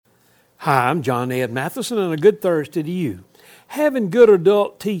Hi, I'm John Ed Matheson, and a good Thursday to you. Having good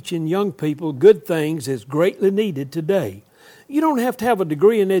adult teaching young people good things is greatly needed today. You don't have to have a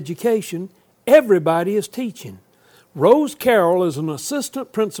degree in education. Everybody is teaching. Rose Carroll is an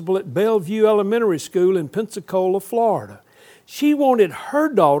assistant principal at Bellevue Elementary School in Pensacola, Florida. She wanted her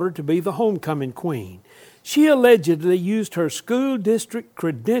daughter to be the homecoming queen. She allegedly used her school district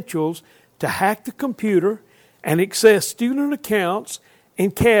credentials to hack the computer and access student accounts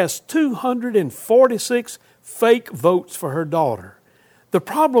and cast 246 fake votes for her daughter. The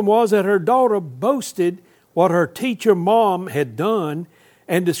problem was that her daughter boasted what her teacher mom had done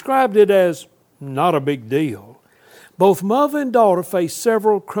and described it as not a big deal. Both mother and daughter face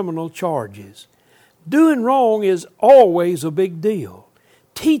several criminal charges. Doing wrong is always a big deal.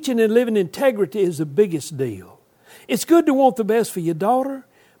 Teaching and living integrity is the biggest deal. It's good to want the best for your daughter,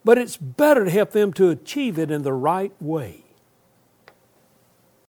 but it's better to help them to achieve it in the right way.